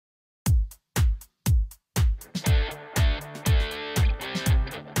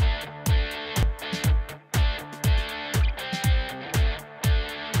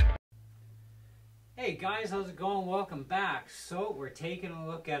guys, how's it going? Welcome back. So we're taking a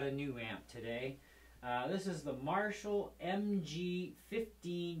look at a new amp today. This is the Marshall MG15DFX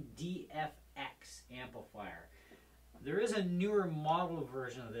amplifier. There is a newer model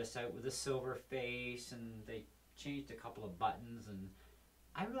version of this out with a silver face, and they changed a couple of buttons, and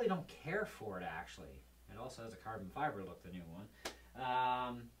I really don't care for it actually. It also has a carbon fiber look, the new one.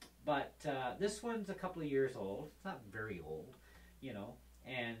 But this one's a couple of years old. It's not very old, you know.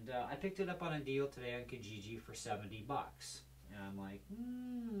 And I picked it up on a deal today on Kijiji for 70 bucks. And I'm like,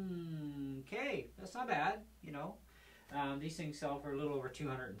 okay, that's not bad, you know. These things sell for a little over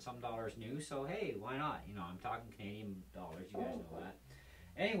 200 and some dollars new, so hey, why not? You know, I'm talking Canadian dollars, you guys know that.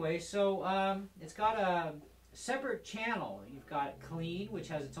 Anyway, so it's got a separate channel. You've got clean, which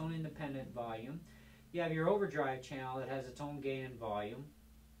has its own independent volume. You have your overdrive channel that has its own gain and volume,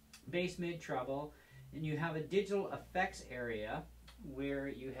 bass, mid, treble, and you have a digital effects area where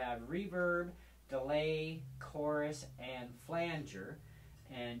you have reverb, delay, chorus, and flanger,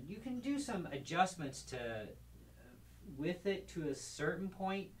 and you can do some adjustments to with it to a certain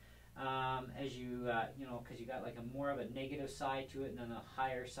point as you you know, because you got like a more of a negative side to it and then a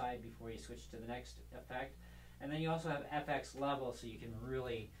higher side before you switch to the next effect. And then you also have FX level, so you can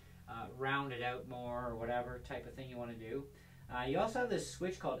really round it out more or whatever type of thing you want to do. You also have this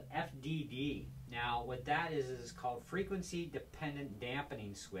switch called FDD. Now what that is called frequency dependent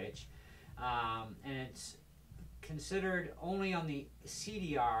dampening switch, and it's considered only on the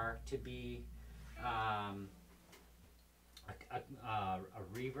CDR to be a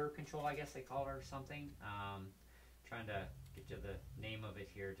reverb control, I guess they call it, or something. Trying to get you the name of it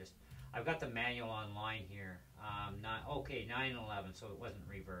here. Just I've got the manual online here. 911, so it wasn't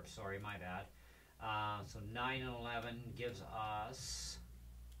reverb. Sorry, my bad. So 9 and 11 gives us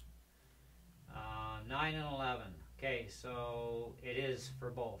 9 and 11. Okay, so it is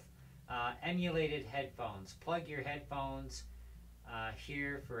for both. Emulated headphones. Plug your headphones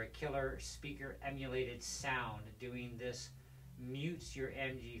here for a killer speaker emulated sound. Doing this mutes your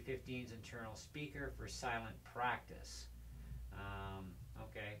MG15's internal speaker for silent practice.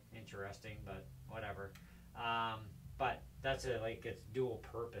 Okay, interesting, but whatever. But that's it's dual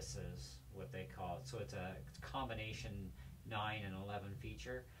purposes, what they call it. So it's a combination 9 and 11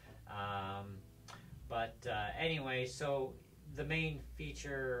 feature. Anyway, so the main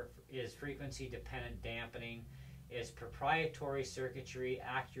feature is frequency dependent dampening. Its proprietary circuitry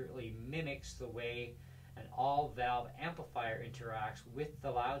accurately mimics the way an all valve amplifier interacts with the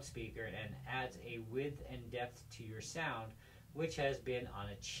loudspeaker and adds a width and depth to your sound, which has been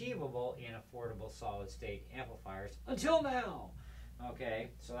unachievable in affordable solid state amplifiers until now.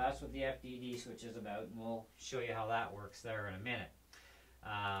 Okay, so that's what the FDD switch is about, and we'll show you how that works there in a minute.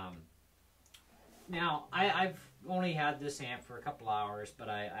 Now, I've only had this amp for a couple hours, but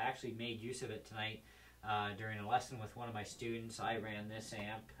I actually made use of it tonight during a lesson with one of my students. I ran this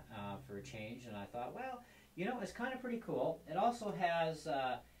amp for a change, and I thought, well, you know, it's kind of pretty cool. It also has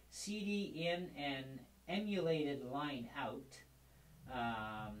CD in and emulated line out,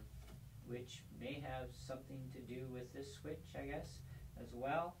 which may have something to do with this switch, I guess, as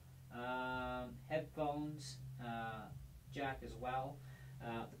well. Headphones jack as well.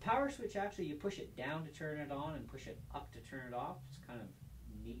 The power switch, actually, you push it down to turn it on and push it up to turn it off. It's kind of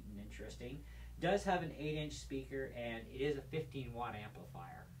neat and interesting. It does have an 8-inch speaker, and it is a 15-watt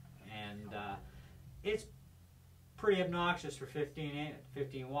amplifier. And it's pretty obnoxious for 15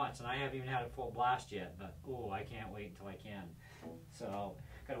 watts, and I haven't even had it full blast yet, but oh, I can't wait until I can. So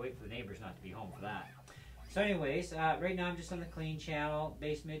gotta wait for the neighbors not to be home for that. So anyways, right now I'm just on the clean channel.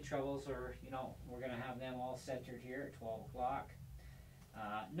 Bass, mid, trebles, or you know, we're gonna have them all centered here at 12 o'clock.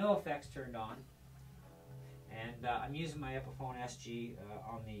 No effects turned on, and I'm using my Epiphone SG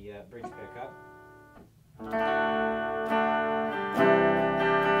on the bridge pickup.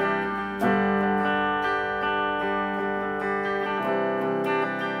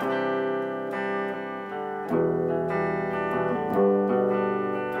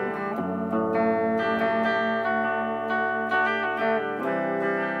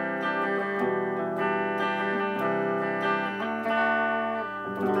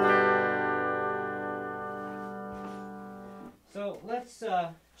 So let's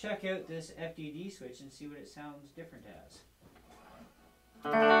check out this FDD switch and see what it sounds different as.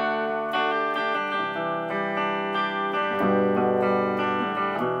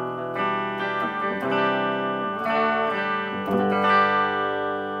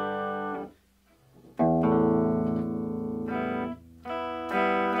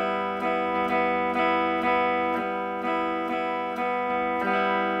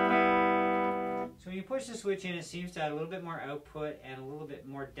 push the switch in, it seems to add a little bit more output and a little bit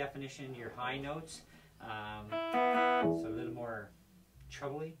more definition to your high notes. So a little more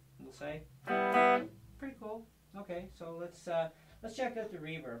trebly, we'll say. Pretty cool. Okay, so let's check out the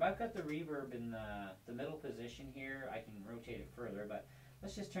reverb. I've got the reverb in the middle position here. I can rotate it further, but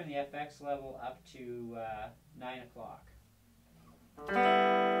let's just turn the FX level up to 9 o'clock.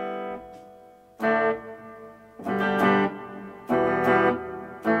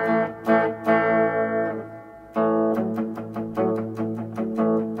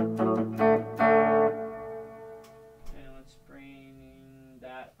 And let's bring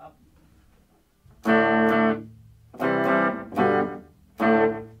that up.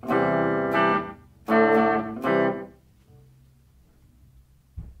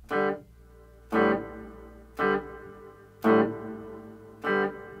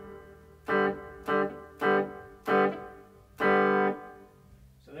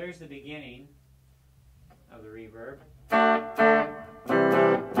 There's the beginning of the reverb.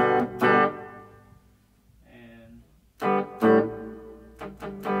 And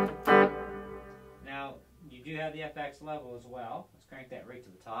now you do have the FX level as well. Let's crank that right to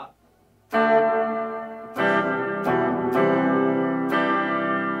the top. And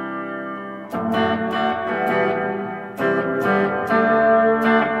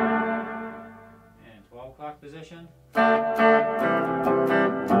 12 o'clock position.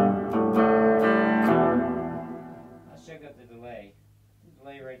 Check out the delay.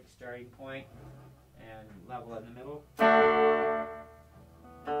 Delay right at the starting point and level in the middle. A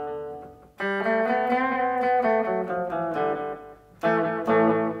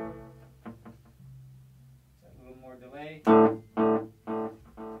little more delay. Kind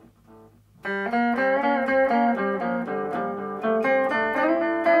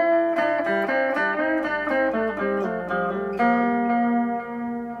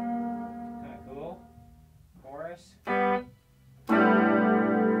of cool. Chorus.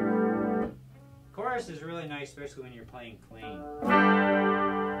 Chorus is really nice, especially when you're playing clean.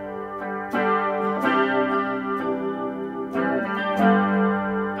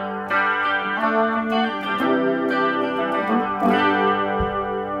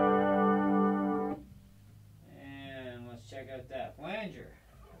 And let's check out that flanger.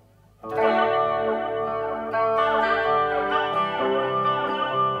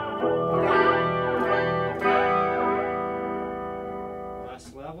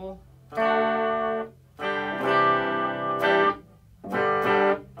 Last level.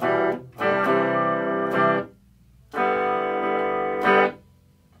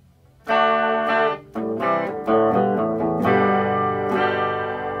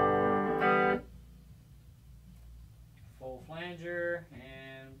 Full flanger,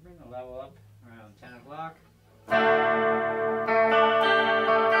 and bring the level up around 10 o'clock.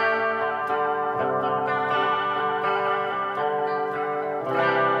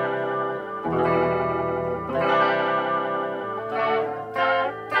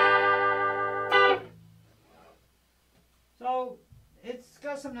 So it's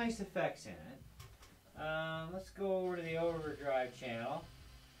got some nice effects in it. Let's go over to the overdrive channel.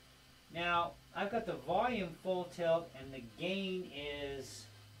 Now I've got the volume full tilt and the gain is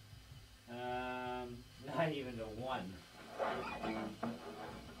not even to 1.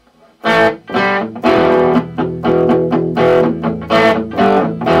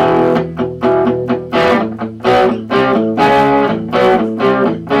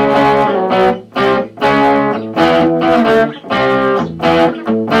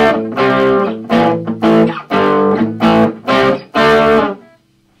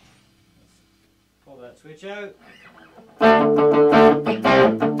 Pull that switch out.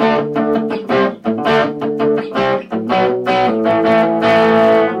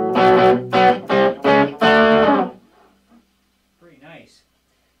 Pretty nice.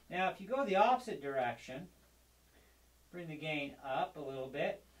 Now if you go the opposite direction, bring the gain up a little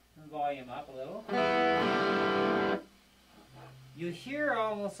bit, and volume up a little, you hear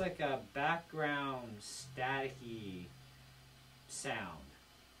almost like a background staticky sound.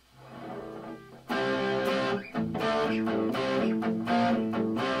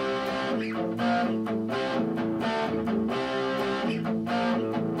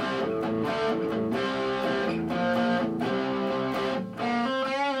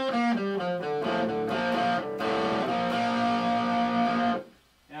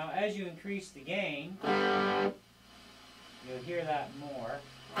 Now as you increase the gain, you'll hear that more.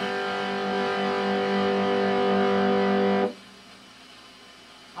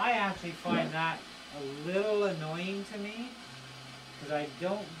 I actually find that a little annoying to me because I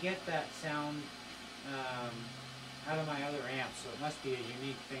don't get that sound out of my other amps, so it must be a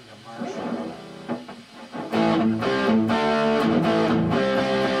unique thing to Marshall.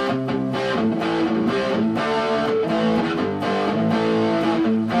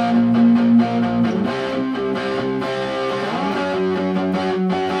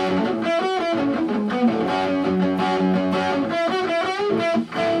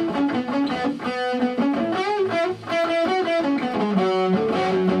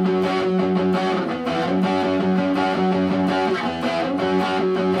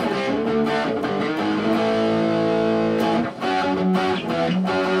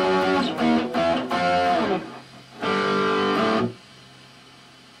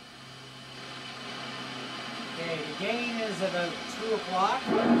 Gain is about 2 o'clock.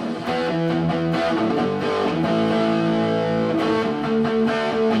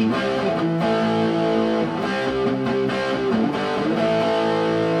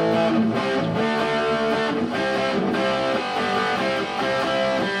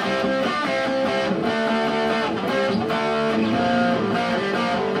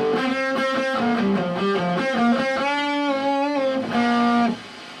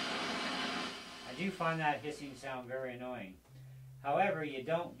 That hissing sound very annoying. However, you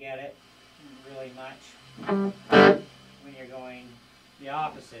don't get it really much when you're going the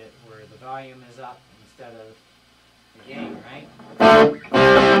opposite, where the volume is up instead of the gain, right? And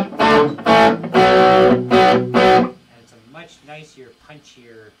it's a much nicer,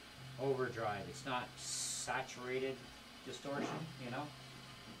 punchier overdrive. It's not saturated distortion, you know?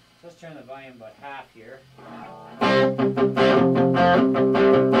 So let's turn the volume about half here.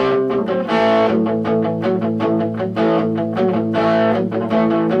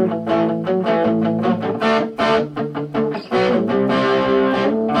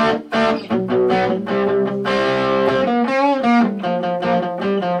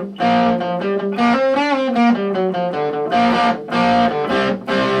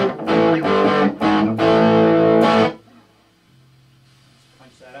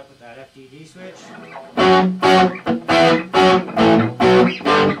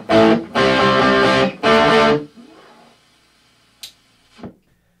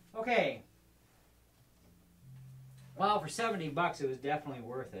 Okay, well, for 70 bucks it was definitely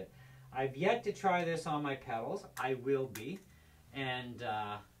worth it. I've yet to try this on my pedals. I will be, and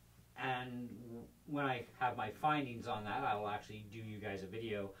when I have my findings on that, I will actually do you guys a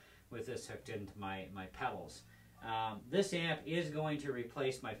video with this hooked into my pedals. This amp is going to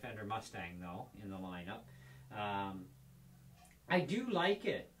replace my Fender Mustang, though, in the lineup. I do like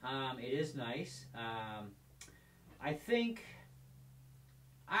it. It is nice. I think,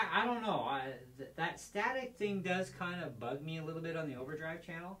 I don't know, that static thing does kind of bug me a little bit on the overdrive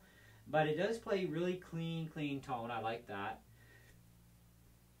channel, but it does play really clean tone. I like that.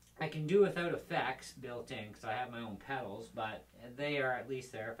 I can do without effects built in because I have my own pedals, but they are at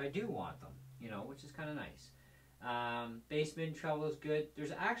least there if I do want them, you know, which is kind of nice. Bass, mid, and treble is good.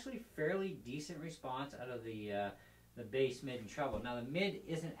 There's actually fairly decent response out of the bass, mid, and treble. Now the mid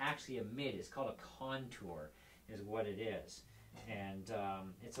isn't actually a mid, it's called a contour is what it is. And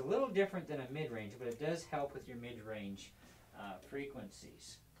it's a little different than a mid-range, but it does help with your mid-range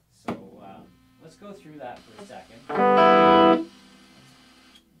frequencies. So let's go through that for a second.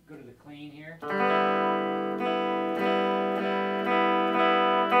 Go to the clean here. So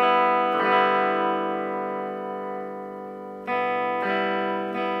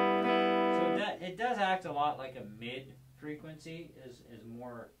it does act a lot like a mid frequency, is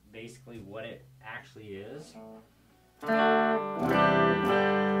more basically what it actually is. What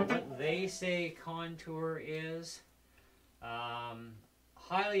they say contour is,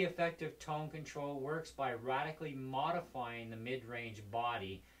 highly effective tone control works by radically modifying the mid-range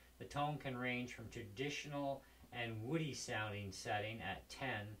body. The tone can range from traditional and woody sounding setting at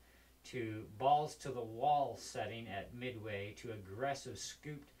 10 to balls to the wall setting at midway to aggressive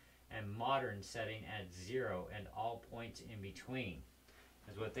scooped and modern setting at 0 and all points in between,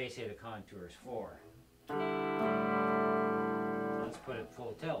 is what they say the contour is for. Let's put it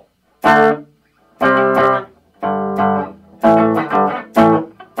full tilt. Let's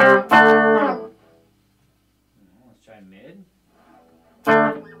try mid.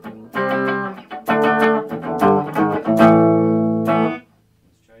 Let's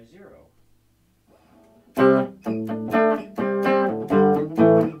try 0.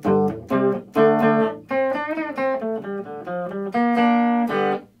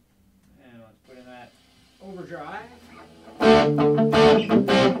 And let's put in that overdrive.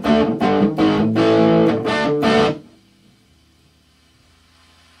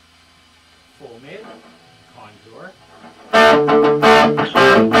 Full mid, contour.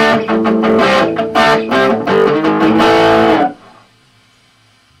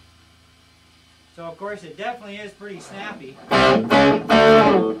 So of course it definitely is pretty snappy.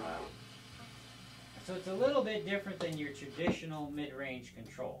 So it's a little bit different than your traditional mid-range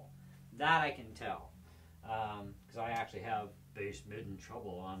control. That I can tell. Because I actually have bass, mid, and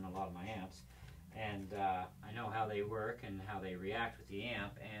treble on a lot of my amps. And I know how they work and how they react with the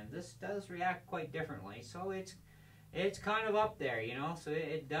amp, and this does react quite differently. So it's kind of up there, you know. So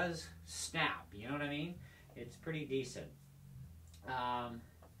it does snap, you know what I mean? It's pretty decent. Now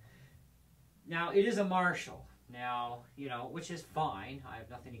it is a Marshall. Now, you know, which is fine. I have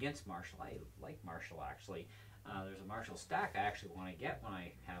nothing against Marshall. I like Marshall actually. There's a Marshall stack I actually want to get when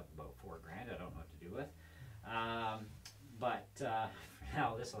I have about $4 grand. I don't know what to do with.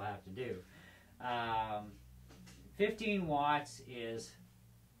 this will have to do. 15 watts is,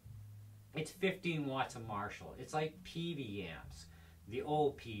 it's 15 watts of Marshall. It's like PV amps, the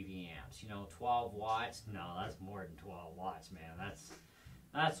old PV amps, you know, 12 watts. No, that's more than 12 watts, man.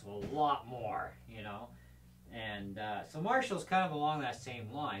 That's a lot more, you know. And so Marshall's kind of along that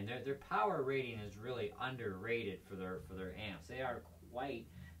same line. Their power rating is really underrated for their amps. They are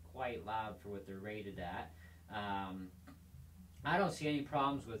quite loud for what they're rated at. I don't see any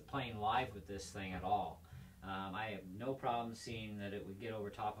problems with playing live with this thing at all. I have no problem seeing that it would get over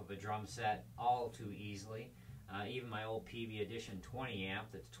top of a drum set all too easily. Even my old PV Edition 20 amp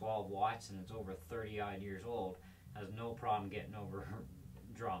that's 12 watts and it's over 30 odd years old has no problem getting over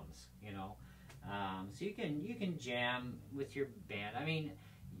drums, you know. So you can jam with your band. I mean,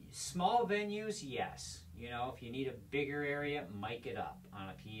 small venues, yes. You know, if you need a bigger area, mic it up on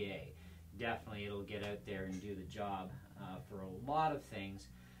a PA. Definitely it'll get out there and do the job for a lot of things.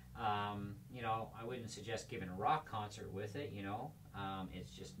 You know, I wouldn't suggest giving a rock concert with it, you know.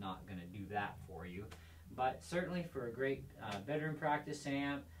 It's just not going to do that for you. But certainly for a great bedroom practice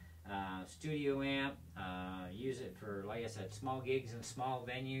amp, studio amp, use it for, like I said, small gigs and small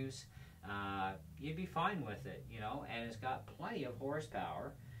venues. You'd be fine with it, you know, and it's got plenty of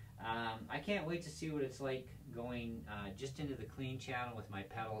horsepower. I can't wait to see what it's like going just into the clean channel with my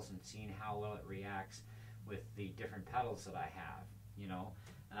pedals and seeing how well it reacts with the different pedals that I have, you know.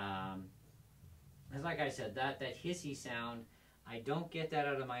 Because like I said, that hissy sound, I don't get that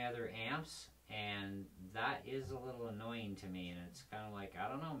out of my other amps, and that is a little annoying to me, and it's kind of like, I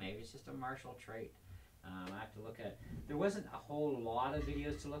don't know, maybe it's just a Marshall trait. I have to look at, there wasn't a whole lot of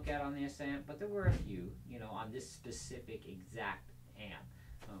videos to look at on this amp, but there were a few, you know, on this specific exact amp,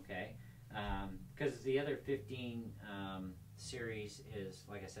 okay? Because the other 15 series is,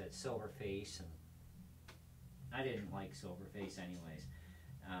 like I said, silver face, and I didn't like silver face anyways,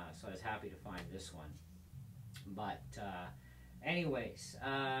 so I was happy to find this one. But anyways,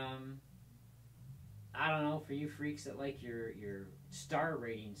 I don't know, for you freaks that like your star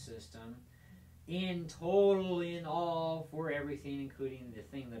rating system, in total, in all, for everything, including the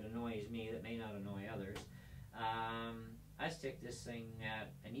thing that annoys me that may not annoy others, I stick this thing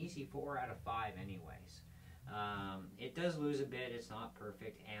at an easy 4 out of 5 anyways. It does lose a bit, it's not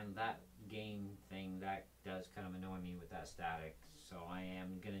perfect, and that gain thing, that does kind of annoy me with that static, so I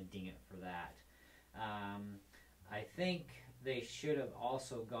am going to ding it for that. I think they should have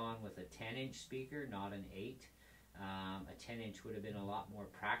also gone with a 10-inch speaker, not an 8. A 10-inch would have been a lot more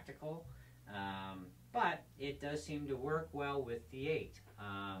practical. But it does seem to work well with the 8.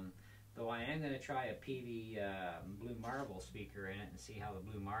 Though I am going to try a PV Blue Marble speaker in it and see how the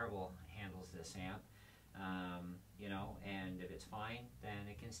Blue Marble handles this amp. You know, and if it's fine, then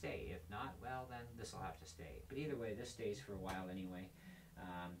it can stay. If not, well, then this will have to stay. But either way, this stays for a while anyway.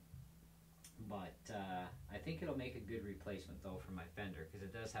 I think it'll make a good replacement, though, for my Fender, because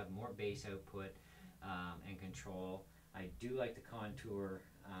it does have more bass output and control. I do like the contour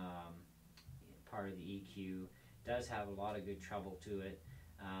part of the EQ. Does have a lot of good treble to it.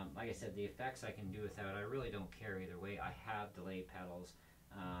 Like I said, the effects I can do without. I really don't care either way. I have delay pedals.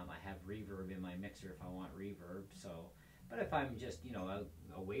 I have reverb in my mixer if I want reverb. So, but if I'm just, you know,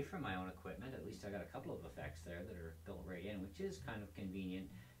 away from my own equipment, at least I got a couple of effects there that are built right in, which is kind of convenient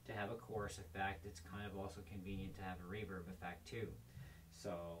to have a chorus effect. It's kind of also convenient to have a reverb effect too.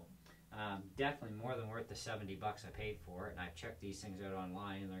 So definitely more than worth the 70 bucks I paid for it. And I've checked these things out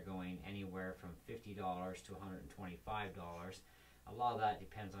online, and they're going anywhere from $50 to $125. A lot of that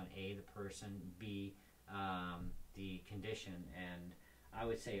depends on A, the person, B, the condition, and I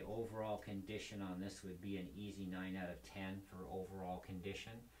would say overall condition on this would be an easy 9 out of 10 for overall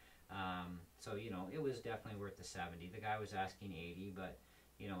condition. So, you know, it was definitely worth the 70. The guy was asking 80, but,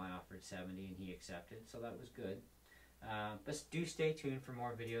 you know, I offered 70 and he accepted, so that was good. But do stay tuned for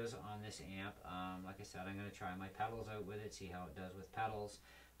more videos on this amp. Like I said, I'm going to try my pedals out with it, see how it does with pedals.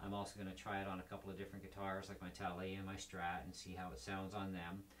 I'm also going to try it on a couple of different guitars, like my Tele and my Strat, and see how it sounds on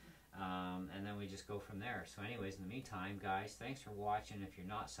them. And then we just go from there. So anyways, in the meantime, guys, thanks for watching. If you're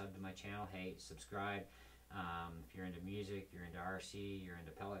not subbed to my channel, hey, subscribe. If you're into music, you're into RC, you're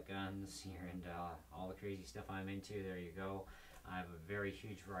into pellet guns, you're into all the crazy stuff I'm into, there you go. I have a very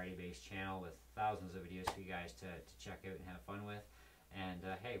huge variety-based channel with thousands of videos for you guys to check out and have fun with. And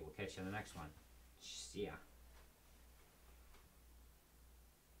hey, we'll catch you on the next one. See ya.